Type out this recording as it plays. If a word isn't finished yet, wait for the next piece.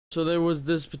So there was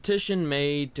this petition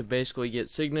made to basically get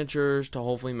signatures to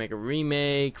hopefully make a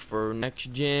remake for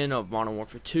next gen of Modern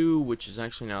Warfare 2, which is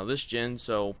actually now this gen,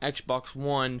 so Xbox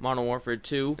One, Modern Warfare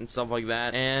 2, and stuff like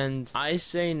that. And I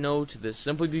say no to this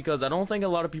simply because I don't think a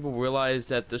lot of people realize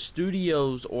that the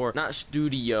studios, or not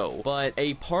studio, but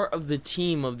a part of the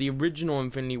team of the original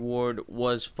Infinity Ward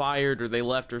was fired, or they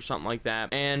left or something like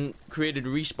that, and created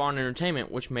Respawn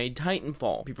Entertainment, which made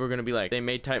Titanfall. People are going to be like, they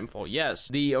made Titanfall. Yes,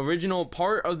 the original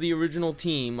part of the original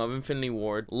team of Infinity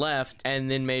Ward left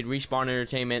and then made Respawn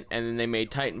Entertainment, and then they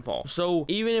made Titanfall. So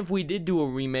even if we did do a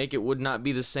remake, it would not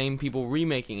be the same people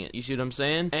remaking it. You see what I'm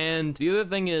saying? And the other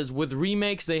thing is, with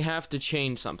remakes, they have to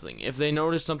change something. If they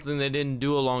notice something they didn't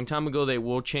do a long time ago, they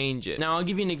will change it. Now, I'll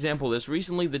give you an example of this.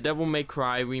 Recently, the Devil May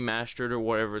Cry remastered, or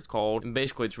whatever it's called, and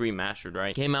basically it's remastered,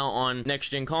 right? Came out on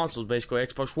next-gen consoles, basically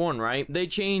Xbox One, right? They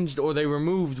changed, or they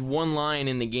removed one line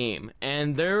in the game,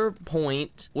 and their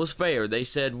point was fair. They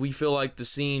said, we feel like the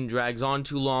scene drags on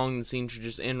too long, the scene should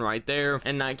just end right there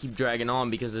and not keep dragging on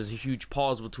because there's a huge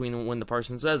pause between when the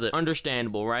person says it.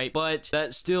 Understandable, right? But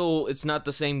that still, it's not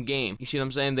the same game. You see what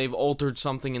I'm saying? They've altered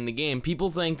something in the game. People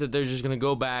think that they're just gonna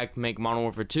go back, make Modern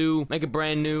Warfare 2, make it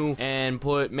brand new, and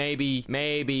put maybe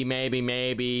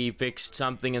fix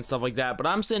something and stuff like that. But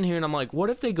I'm sitting here and I'm like, what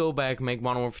if they go back, make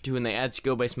Modern Warfare 2, and they add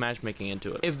skill-based matchmaking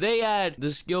into it? If they add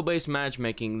the skill-based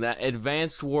matchmaking that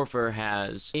Advanced Warfare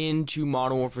has into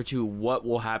Modern Warfare 2, what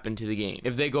will happen to the game?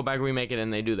 If they go back, remake it,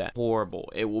 and they do that,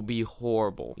 horrible. It will be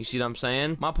horrible. You see what I'm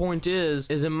saying? My point is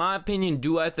in my opinion,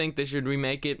 do I think they should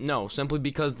remake it? No, simply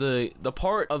because the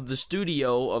part of the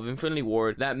studio of Infinity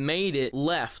Ward that made it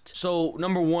left. So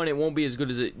number one, it won't be as good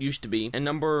as it used to be, and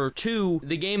number two,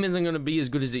 the game isn't going to be as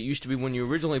good as it used to be when you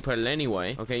originally played it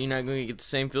anyway. Okay, you're not going to get the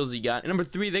same feels you got. And number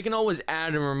three, they can always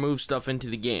add and remove stuff into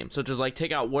the game, such as like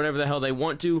take out whatever the hell they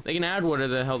want to. They can add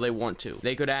whatever the hell they want to.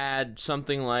 They could add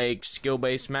something like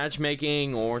skill-based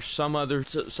matchmaking or some other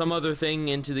thing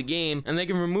into the game, and they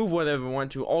can remove whatever they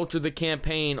want to, alter the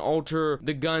campaign, alter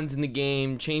the guns in the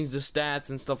game, change the stats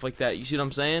and stuff like that. You see what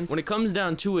I'm saying? When it comes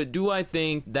down to it, do I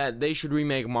think that they should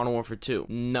remake Modern Warfare 2?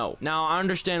 No. Now, I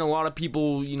understand a lot of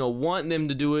people, you know, want them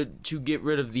to do it to get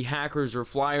rid of the hackers or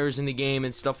flyers in the game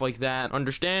and stuff like that.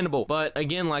 Understandable. But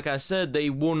again, like I said, they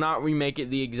will not remake it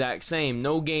the exact same.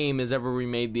 No game is ever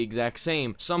remade the exact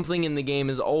same. Something in the game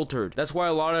is altered. That's why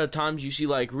a lot of times you see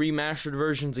like remastered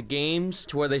versions of games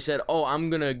to where they said, oh, I'm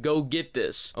gonna go get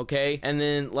this, okay? And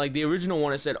then like the original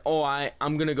one, it said, oh,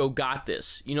 I'm gonna go got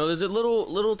this. You know, there's a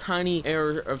little tiny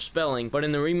error of spelling, but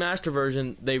in the remaster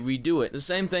version, they redo it. The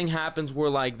same thing happens where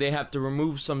like they have to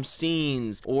remove some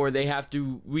scenes, or they have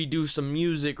to redo some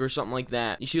music or something like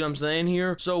that. You see what I'm saying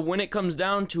here? So when it comes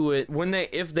down to it,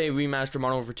 if they remaster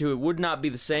Modern Warfare 2, it would not be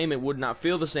the same. It would not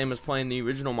feel the same as playing the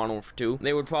original Modern Warfare 2.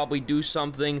 They would probably do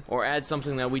something or add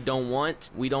something that we don't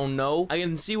want. We don't know. I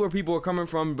can see where people are coming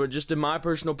from, but just in my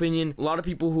personal opinion, a lot of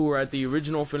people who were at the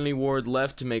original Infinity Ward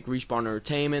left to make Respawn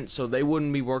Entertainment, so they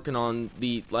wouldn't be working on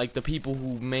the people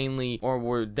who mainly or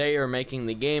were there making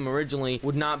the game originally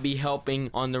would not be helping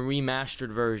on the remastered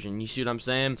version. You see what I'm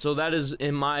saying? So that is,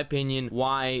 in my opinion,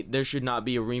 why there should not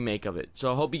be a remake of it.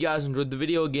 So I hope you guys enjoyed the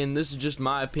video. Again, this is just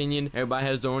my opinion. Everybody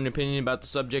has their own opinion about the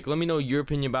subject. Let me know your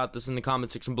opinion about this in the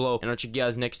comment section below, and I'll check you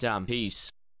guys next time.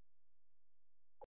 Peace.